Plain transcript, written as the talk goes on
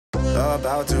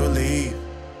about to leave,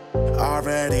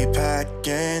 already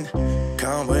packing.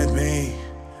 Come with me,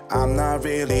 I'm not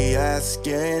really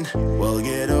asking. We'll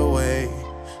get away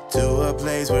to a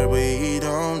place where we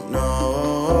don't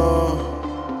know.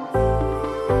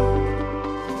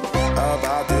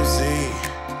 About to see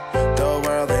the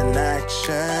world in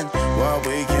action, what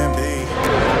we can be,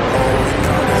 with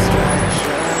no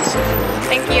distractions.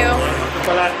 Thank you.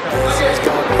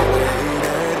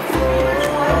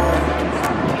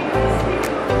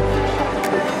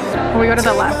 We go to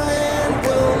the left.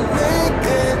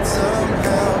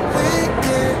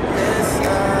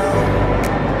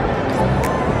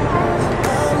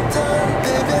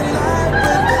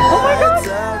 Oh my God!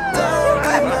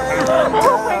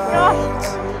 Oh my God!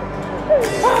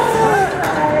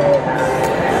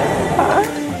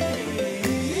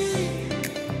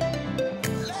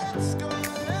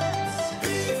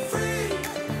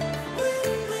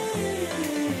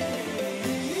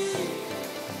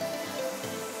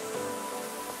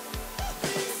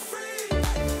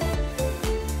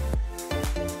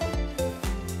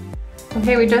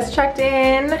 Okay, we just checked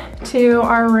in to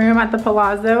our room at the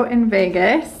Palazzo in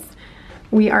Vegas.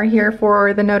 We are here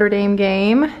for the Notre Dame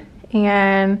game,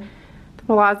 and the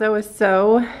Palazzo is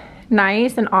so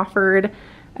nice and offered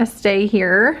a stay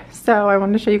here. So I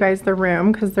wanted to show you guys the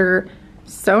room because they're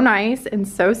so nice and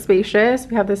so spacious.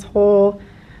 We have this whole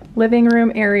living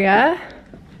room area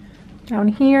down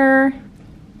here.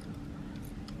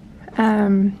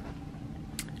 How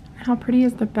pretty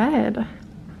is the bed?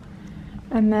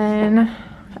 And then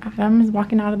Adam is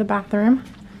walking out of the bathroom.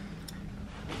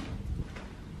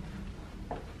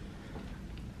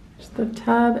 Just the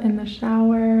tub and the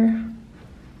shower.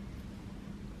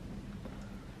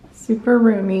 Super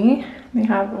roomy. They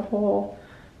have a whole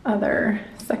other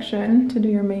section to do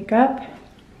your makeup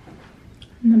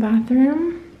in the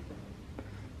bathroom.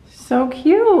 So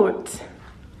cute.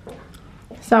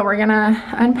 So we're gonna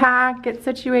unpack, get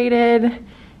situated,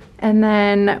 and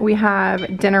then we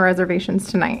have dinner reservations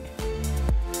tonight.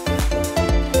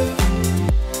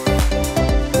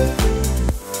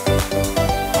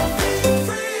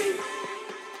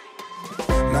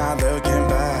 Not looking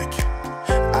back,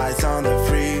 eyes on the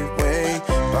freeway,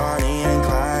 Bonnie and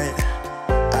Clyde,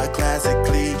 a classic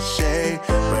cliche.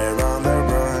 We're on the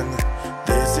run,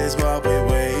 this is what we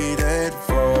waited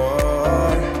for.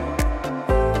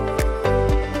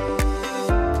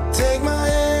 Take my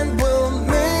hand, we'll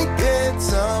make it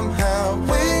somehow,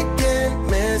 we can't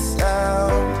miss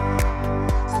out.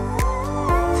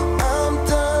 I'm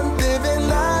done living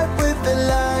life with the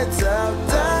lights out,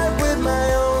 die with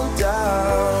my own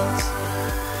doubts.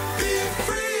 Be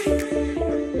free.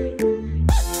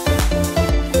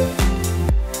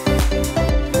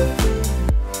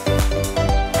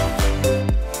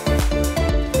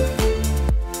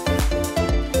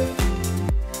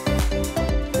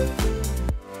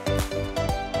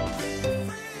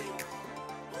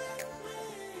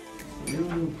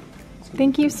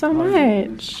 Thank you so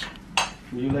much.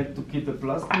 Would you like to keep the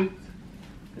plastic?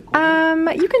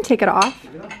 You can take it off.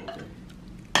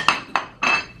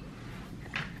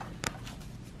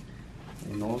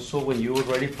 And also, when you're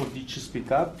ready for dishes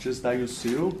pick up, just dial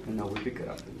 0 and I will pick it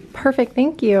up. Perfect,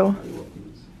 thank you.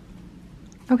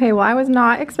 Okay, well, I was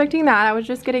not expecting that. I was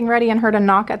just getting ready and heard a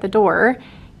knock at the door,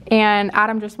 and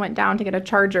Adam just went down to get a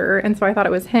charger, and so I thought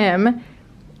it was him.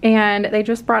 And they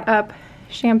just brought up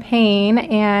champagne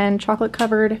and chocolate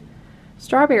covered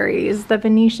strawberries, the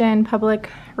Venetian public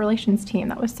relations team.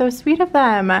 That was so sweet of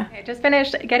them. I just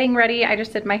finished getting ready. I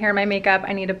just did my hair and my makeup.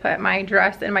 I need to put my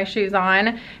dress and my shoes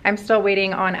on. I'm still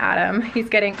waiting on Adam. He's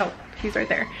getting, oh, he's right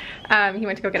there. He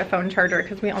went to go get a phone charger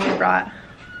because we only brought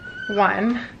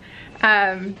one.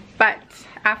 But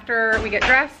after we get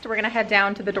dressed, we're gonna head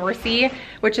down to the Dorsey,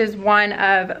 which is one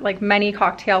of like many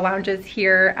cocktail lounges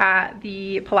here at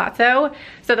the Palazzo.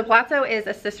 So the Palazzo is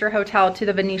a sister hotel to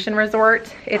the Venetian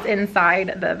Resort. It's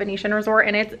inside the Venetian Resort,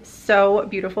 and it's so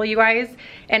beautiful, you guys.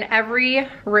 And every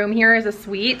room here is a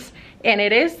suite, and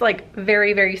it is like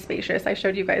very, very spacious. I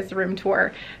showed you guys the room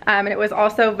tour. And it was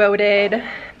also voted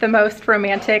the most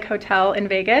romantic hotel in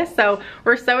Vegas. So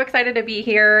we're so excited to be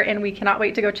here, and we cannot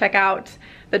wait to go check out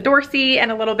the Dorsey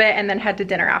in a little bit and then head to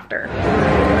dinner after.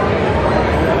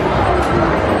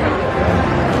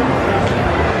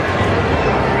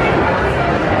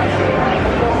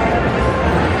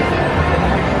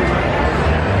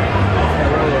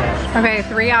 Okay,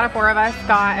 3 out of 4 of us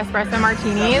got espresso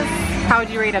martinis. How would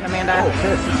you rate it, Amanda? Oh, it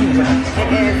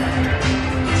is.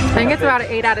 I think it's about an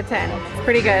 8 out of 10. It's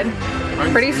pretty good.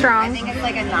 Pretty strong. I think it's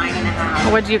like a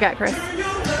 9.5. What'd you get, Chris? I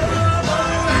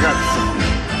got some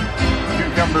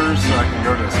cucumbers so I can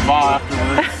go to the spa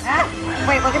afterwards.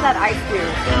 Wait, look at that ice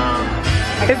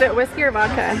cube. Is it whiskey or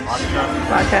vodka?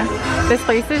 Vodka. This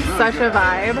place is such a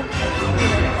vibe.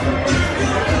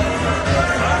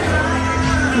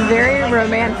 Very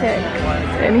romantic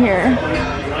in here.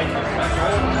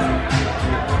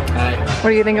 What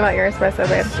do you think about your espresso,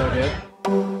 babe? So good.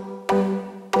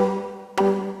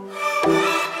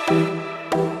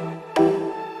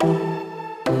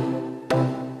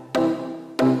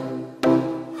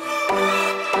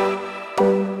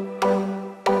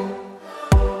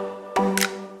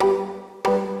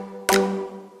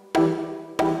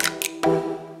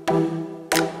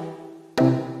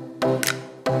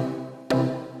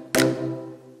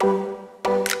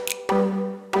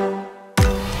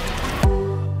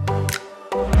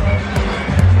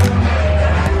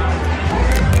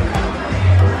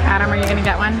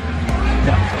 Get one?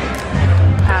 No.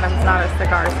 Adam's not a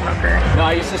cigar smoker. No,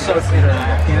 I used to associate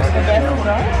Afghanistan.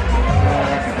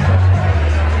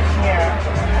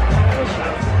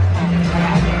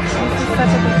 This is such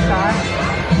a big shot.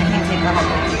 I can't take the whole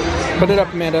thing. Put it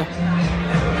up, Amanda.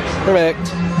 Correct.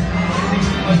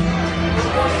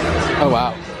 Oh,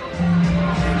 wow.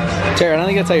 Tara, I don't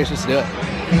think that's how you're supposed to do it.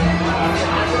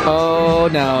 Oh,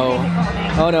 no.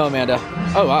 Oh, no, Amanda.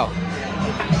 Oh, wow.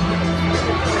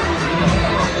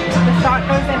 The shot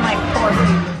goes in like 4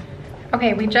 feet.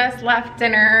 Okay, we just left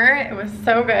dinner. It was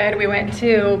so good. We went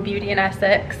to Beauty in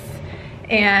Essex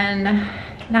and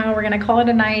now we're gonna call it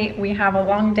a night. We have a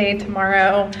long day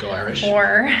tomorrow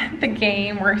for the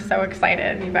game. We're so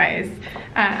excited, you guys.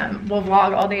 We'll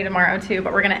vlog all day tomorrow too,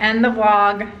 but we're gonna end the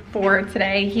vlog for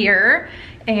today here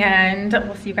and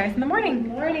we'll see you guys in the morning.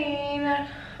 Morning.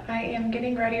 I am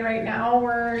getting ready right now.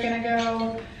 We're gonna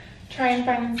go try and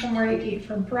find somewhere to eat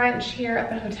for brunch here at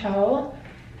the hotel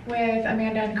with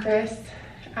Amanda and Chris.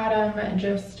 Adam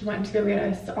just went to go get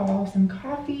us all some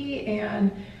coffee and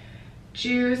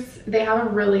juice. They have a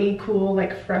really cool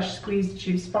like fresh squeezed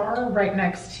juice bar right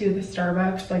next to the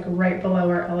Starbucks, like right below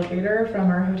our elevator from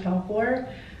our hotel floor.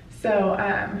 So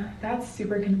that's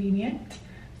super convenient.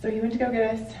 So he went to go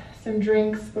get us some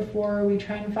drinks before we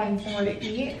try and find somewhere to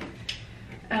eat.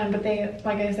 But they,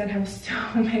 like I said, have so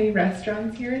many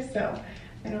restaurants here, so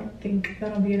I don't think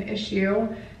that'll be an issue.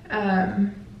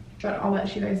 But I'll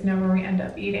let you guys know where we end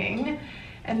up eating.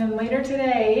 And then later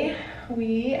today,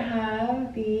 we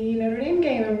have the Notre Dame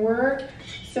game, and we're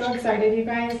so excited, you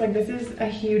guys. Like, this is a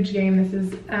huge game. This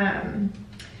is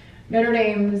Notre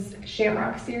Dame's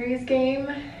Shamrock Series game,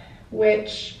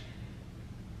 which,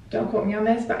 don't quote me on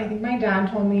this, but I think my dad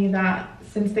told me that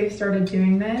since they've started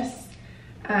doing this,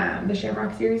 the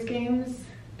Shamrock Series games,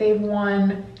 they've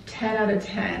won 10 out of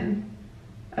 10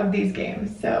 of these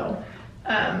games. So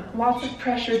lots of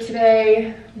pressure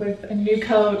today with a new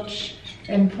coach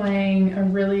and playing a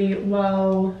really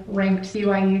well-ranked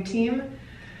BYU team.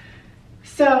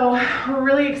 So we're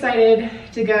really excited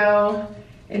to go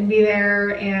and be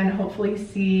there and hopefully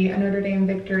see a Notre Dame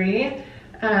victory.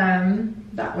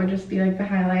 That would just be like the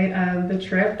highlight of the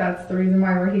trip. That's the reason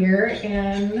why we're here,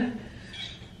 and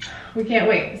we can't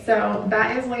wait. So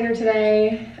that is later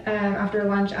today. After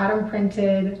lunch, Adam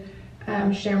printed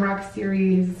Shamrock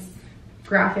Series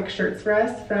graphic shirts for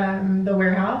us from the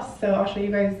warehouse. So I'll show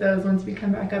you guys those once we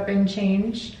come back up and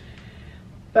change.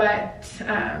 But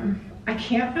I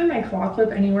can't find my claw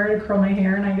clip anywhere to curl my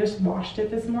hair, and I just washed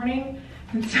it this morning.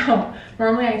 And so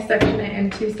normally I section it in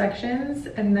 2 sections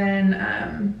and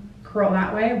then curl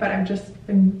that way, but I've just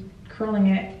been curling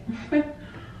it with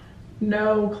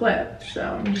no clip. So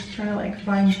I'm just trying to like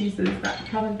find pieces that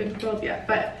haven't been curled yet.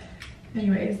 But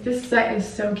anyways, this set is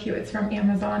so cute. It's from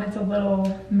Amazon. It's a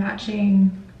little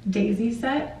matching daisy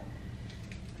set.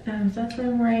 So that's what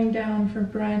I'm wearing down for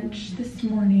brunch this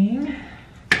morning.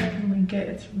 I can link it.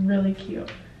 It's really cute.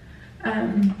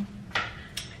 I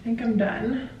think I'm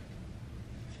done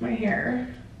with my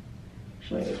hair.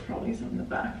 Actually, there's probably some in the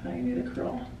back that I need to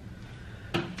curl.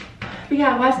 But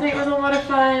yeah, last night was a lot of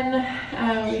fun.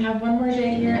 We have one more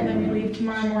day here and then we leave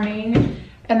tomorrow morning.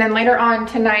 And then later on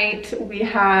tonight, we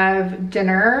have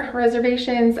dinner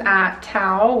reservations at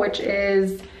Tao, which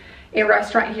is a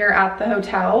restaurant here at the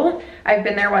hotel. I've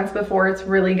been there once before. It's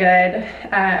really good.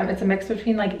 It's a mix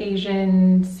between like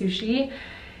Asian sushi.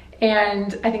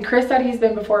 And I think Chris said he's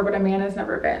been before, but Amanda's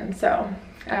never been. So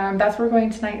that's where we're going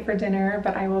tonight for dinner.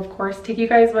 But I will, of course, take you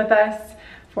guys with us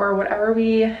for whatever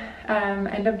we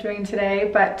end up doing today.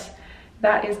 But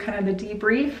that is kind of the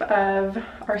debrief of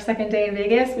our second day in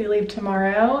Vegas. We leave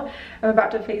tomorrow. I'm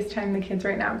about to FaceTime the kids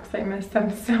right now because I miss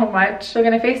them so much. So I'm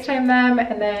gonna FaceTime them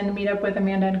and then meet up with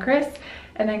Amanda and Chris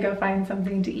and then go find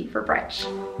something to eat for brunch.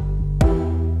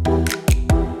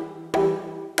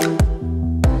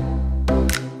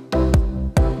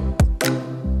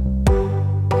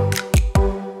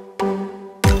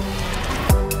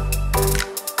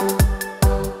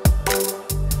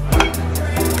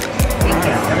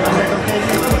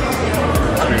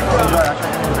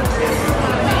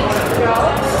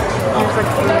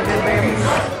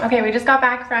 Okay, we just got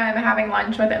back from having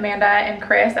lunch with Amanda and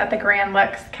Chris at the Grand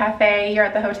Lux Cafe here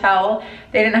at the hotel.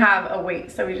 They didn't have a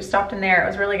wait, so we just stopped in there. It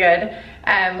was really good.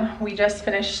 We just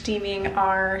finished steaming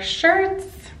our shirts.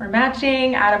 We're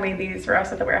matching. Adam made these for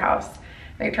us at the warehouse.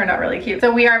 They turned out really cute.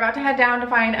 So we are about to head down to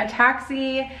find a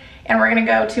taxi, and we're gonna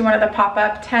go to one of the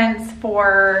pop-up tents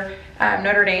for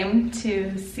Notre Dame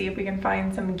to see if we can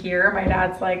find some gear. My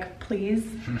dad's like, please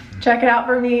check it out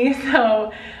for me,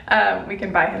 so we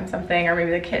can buy him something, or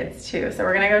maybe the kids too. So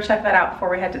we're gonna go check that out before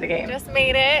we head to the game. Just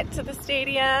made it to the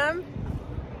stadium.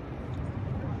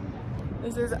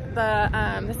 This is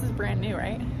the this is brand new,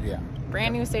 right? Yeah.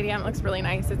 Brand new stadium. It looks really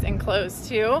nice. It's enclosed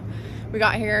too. We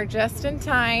got here just in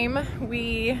time.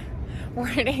 We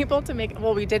weren't able to make,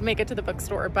 well, we did make it to the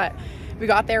bookstore, but we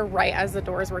got there right as the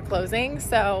doors were closing.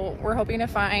 So we're hoping to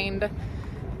find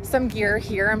some gear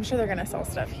here. I'm sure they're gonna sell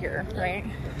stuff here, right?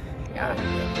 Yeah.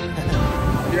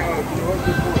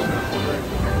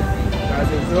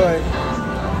 Guys, enjoy.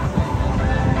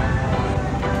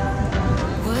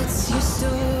 What's your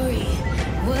story?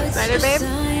 What's Excited, your babe?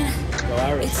 sign? Go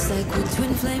Irish. It's like we're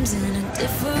twin flames in a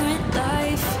different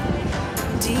life.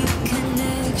 Deep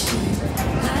connection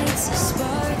lights a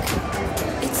spark.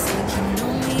 It's like you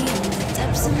know me in the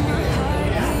depths of my heart.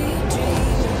 We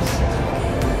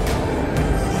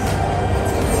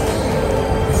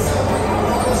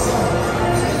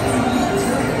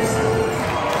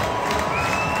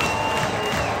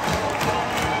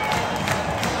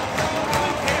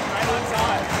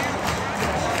dreamers.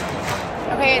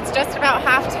 Okay, it's just about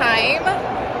halftime,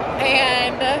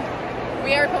 and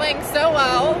we are playing so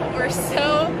well. We're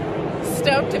so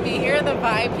stoked to be here. The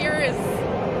vibe here is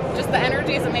just, the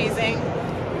energy is amazing.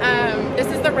 This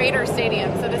is the Raiders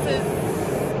Stadium, so this is,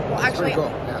 well, actually, Pretty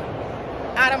cool.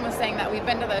 Yeah. Adam was saying that we've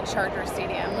been to the Charger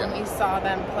Stadium when we saw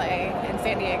them play in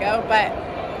San Diego, but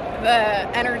the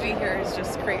energy here is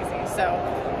just crazy. So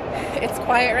it's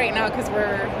quiet right now because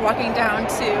we're walking down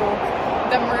to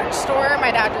the merch store.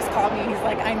 My dad just called me. He's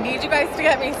like, I need you guys to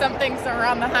get me something. So we're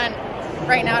on the hunt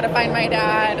right now to find my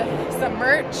dad some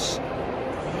merch,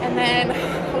 and then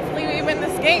hopefully we win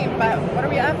this game. But what are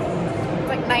we up? It's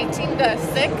like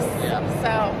 19-6.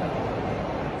 So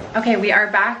okay, we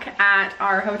are back at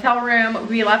our hotel room.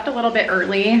 We left a little bit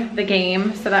early, the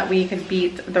game, so that we could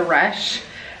beat the rush,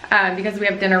 because we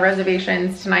have dinner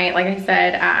reservations tonight, like I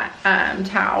said, at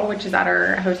Tao, which is at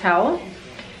our hotel.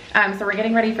 So we're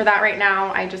getting ready for that right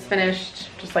now. I just finished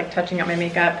just like touching up my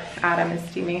makeup. Adam is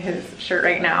steaming his shirt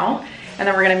right now. And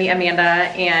then we're gonna meet Amanda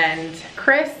and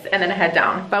Chris and then head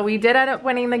down. But we did end up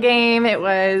winning the game. It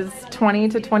was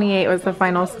 20-28 was the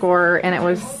final score, and it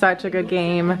was such a good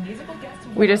game.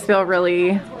 We just feel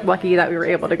really lucky that we were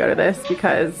able to go to this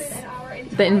because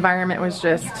the environment was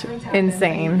just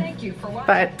insane.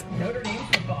 But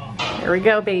here we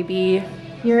go, baby.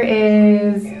 Here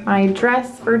is my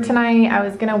dress for tonight. I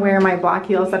was gonna wear my black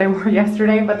heels that I wore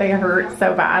yesterday, but they hurt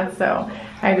so bad, so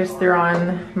I just threw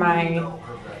on my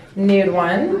nude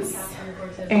ones.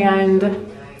 And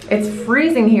it's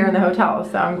freezing here in the hotel,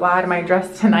 so I'm glad my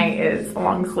dress tonight is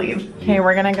long sleeve. Okay,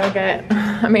 we're gonna go get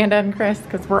Amanda and Chris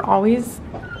because we're always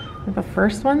the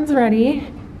first ones ready.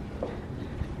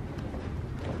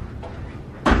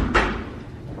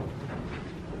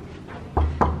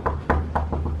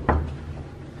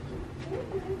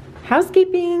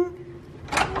 Housekeeping.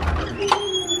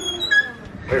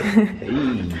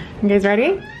 You guys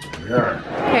ready? Yeah.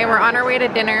 Okay, we're on our way to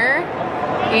dinner,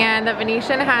 and the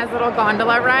Venetian has little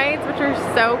gondola rides, which are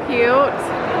so cute.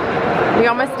 We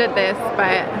almost did this,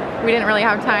 but we didn't really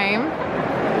have time.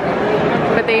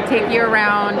 But they take you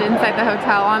around inside the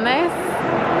hotel on this.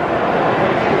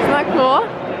 Isn't that cool?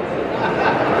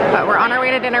 But we're on our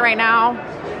way to dinner right now.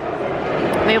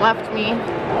 They left me.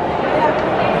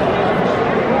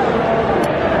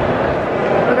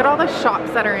 Look at all the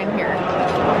shops that are in here.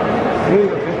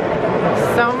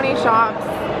 So many shops,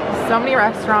 so many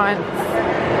restaurants.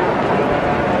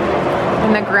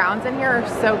 And the grounds in here are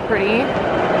so pretty,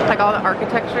 like all the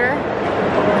architecture.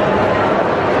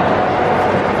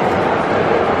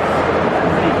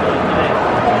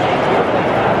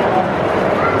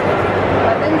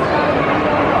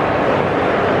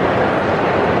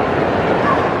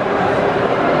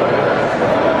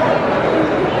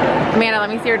 Amanda, let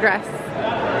me see your dress.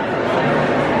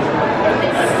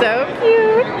 So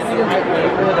cute.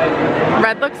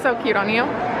 Red looks so cute on you.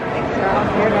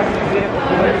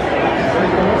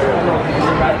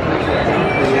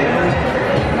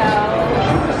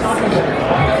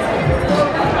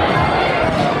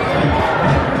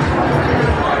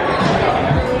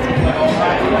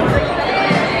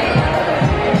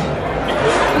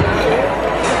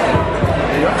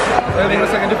 Anything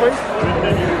else I can do for you?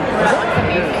 That looks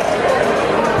amazing.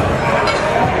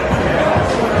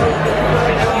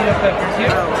 Peppers here.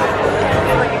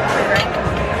 Very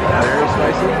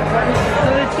spicy. So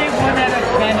let's say 1 out of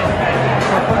 10 is spicy.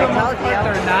 For the most part,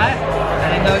 they're not. And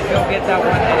I know you'll get that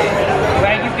one that is.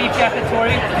 Wagyu beef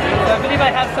yakitori. So I believe I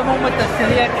have someone with the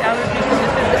celiac allergy. So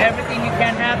this is everything you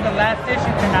can have. The last dish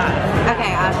you cannot.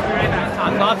 Okay,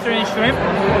 awesome. Lobster and shrimp.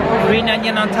 Green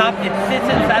onion on top. It sits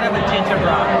inside of a ginger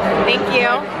broth. Thank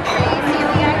you.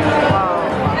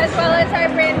 As well as our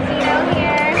branzino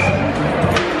here.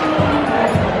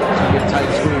 Get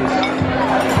tight squeeze.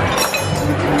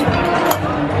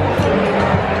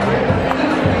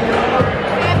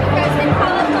 Frozen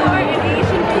cauliflower and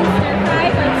Asian bean stir fry,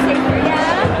 both safe for ya.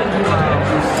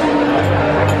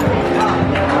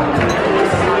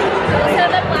 Also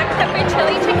the black pepper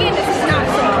chili chicken, this is not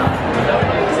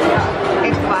safe.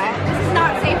 It's what? This is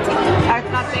not safe to eat.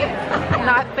 It's not safe.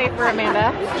 Not safe for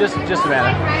Amanda. Just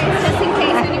Savannah. Rice, just in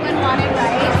case anyone wanted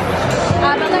rice.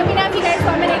 But let me know if you guys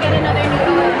want me to get another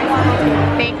noodle if you want me to.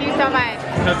 Thank you so much.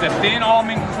 Because the thin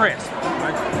almond crisp.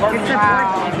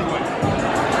 Wow.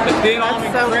 The thin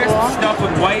almond so crisp cool. stuffed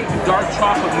with white, dark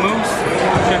chocolate mousse.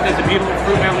 There's a beautiful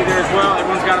fruit medley there as well.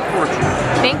 Everyone's got a fortune.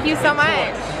 Thank you so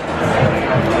much.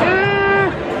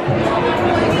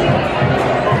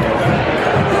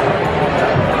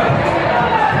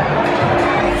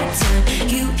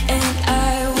 You and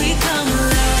I, we come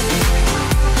alive.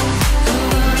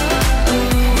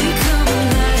 We come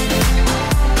alive.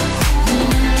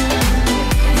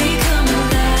 We come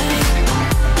alive.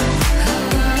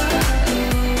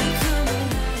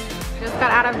 Just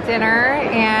got out of dinner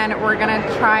and we're gonna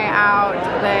try out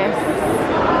this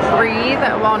Breathe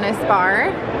Wellness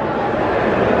Bar.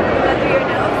 Go through your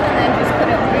nose and then just put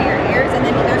it over your ears, and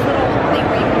then there's a little thing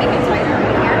where you can make it tighter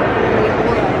right here.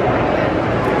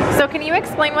 So can you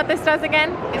explain what this does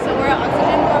again? So we're an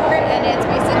oxygen bar, and it's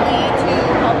basically to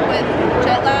help with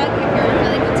jet lag if you're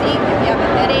feeling fatigued, if you have a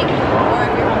headache, or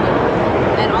if you're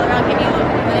hungry. And all around give you a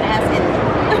good ass hit.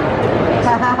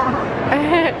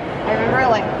 I remember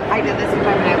like I did this one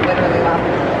time and I literally laughed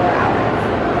for 4 hours.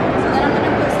 So then I'm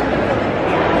gonna put some in the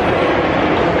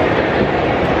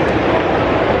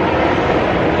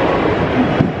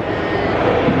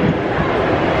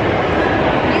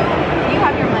You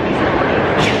have your money still working.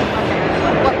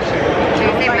 What? Do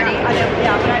you say money? I do,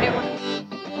 yeah, but I do.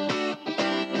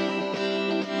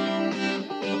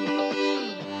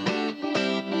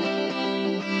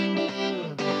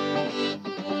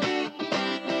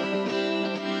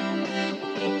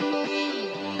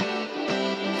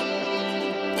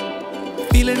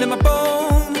 Feel it in my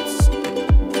bones,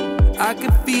 I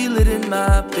can feel it in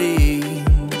my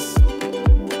veins.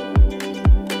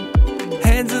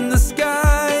 Hands in the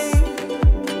sky,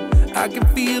 I can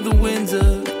feel the winds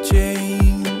of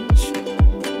change.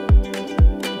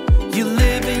 You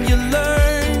live and you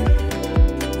learn,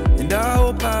 and I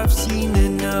hope I've seen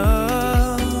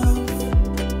enough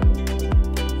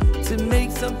to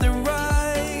make something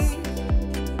right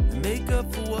and make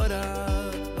up for what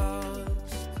I've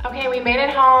lost. Okay, we made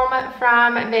it home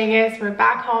from Vegas. We're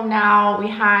back home now. We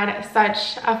had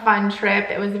such a fun trip.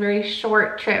 It was a very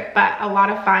short trip, but a lot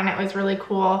of fun. It was really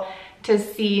cool to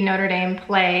see Notre Dame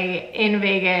play in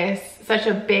Vegas. Such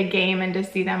a big game, and to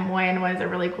see them win was a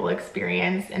really cool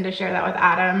experience, and to share that with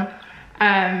Adam.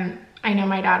 I know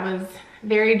my dad was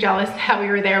very jealous that we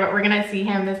were there, but we're gonna see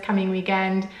him this coming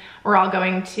weekend. We're all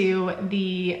going to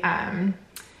the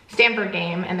Stanford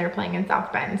game, and they're playing in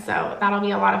South Bend, so that'll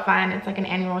be a lot of fun. It's like an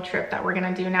annual trip that we're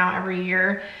gonna do now every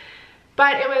year.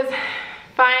 But it was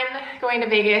fun going to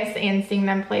Vegas and seeing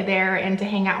them play there, and to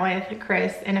hang out with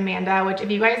Chris and Amanda, which if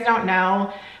you guys don't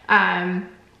know,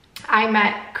 I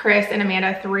met Chris and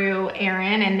Amanda through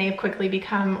Aaron, and they've quickly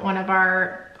become one of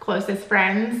our closest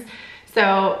friends.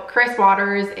 So Chris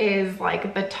Waters is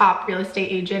like the top real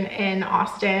estate agent in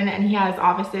Austin, and he has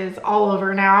offices all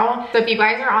over now. So if you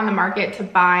guys are on the market to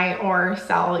buy or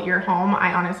sell your home,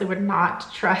 I honestly would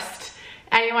not trust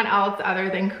anyone else other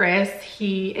than Chris.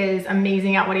 He is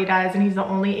amazing at what he does, and he's the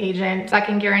only agent that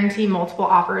can guarantee multiple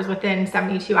offers within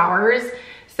 72 hours.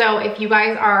 So if you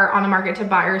guys are on the market to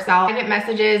buy or sell, I get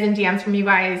messages and DMs from you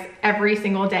guys every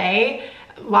single day.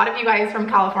 A lot of you guys from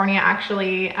California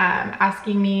actually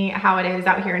asking me how it is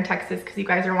out here in Texas, because you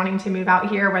guys are wanting to move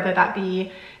out here, whether that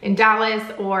be in Dallas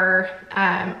or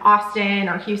Austin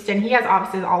or Houston. He has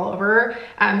offices all over.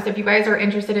 So if you guys are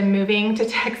interested in moving to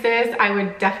Texas, I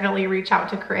would definitely reach out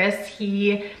to Chris.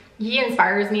 He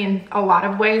inspires me in a lot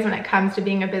of ways when it comes to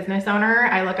being a business owner.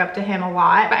 I look up to him a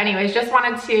lot. But anyways, just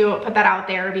wanted to put that out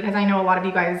there, because I know a lot of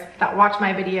you guys that watch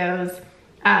my videos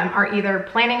are either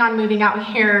planning on moving out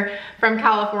here from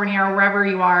California or wherever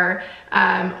you are,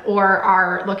 or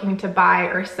are looking to buy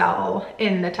or sell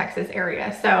in the Texas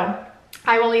area. So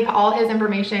I will leave all his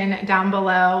information down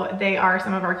below. They are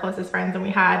some of our closest friends, and we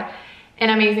had an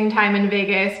amazing time in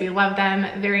Vegas. We love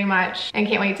them very much and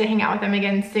can't wait to hang out with them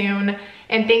again soon.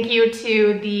 And thank you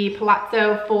to the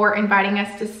Palazzo for inviting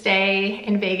us to stay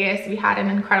in Vegas. We had an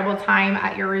incredible time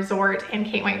at your resort and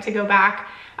can't wait to go back.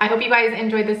 I hope you guys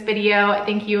enjoyed this video.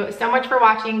 Thank you so much for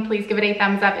watching. Please give it a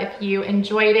thumbs up if you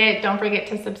enjoyed it. Don't forget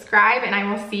to subscribe, and I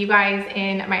will see you guys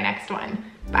in my next one.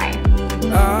 Bye.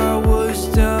 I was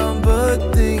down,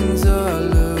 but things are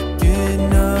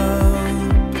looking up.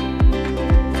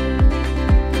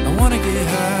 I wanna get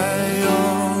high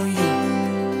on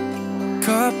you,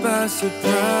 caught by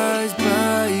surprise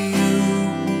by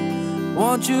you.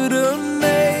 Want you to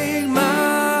make my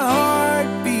heart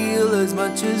feel as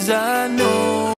much as I know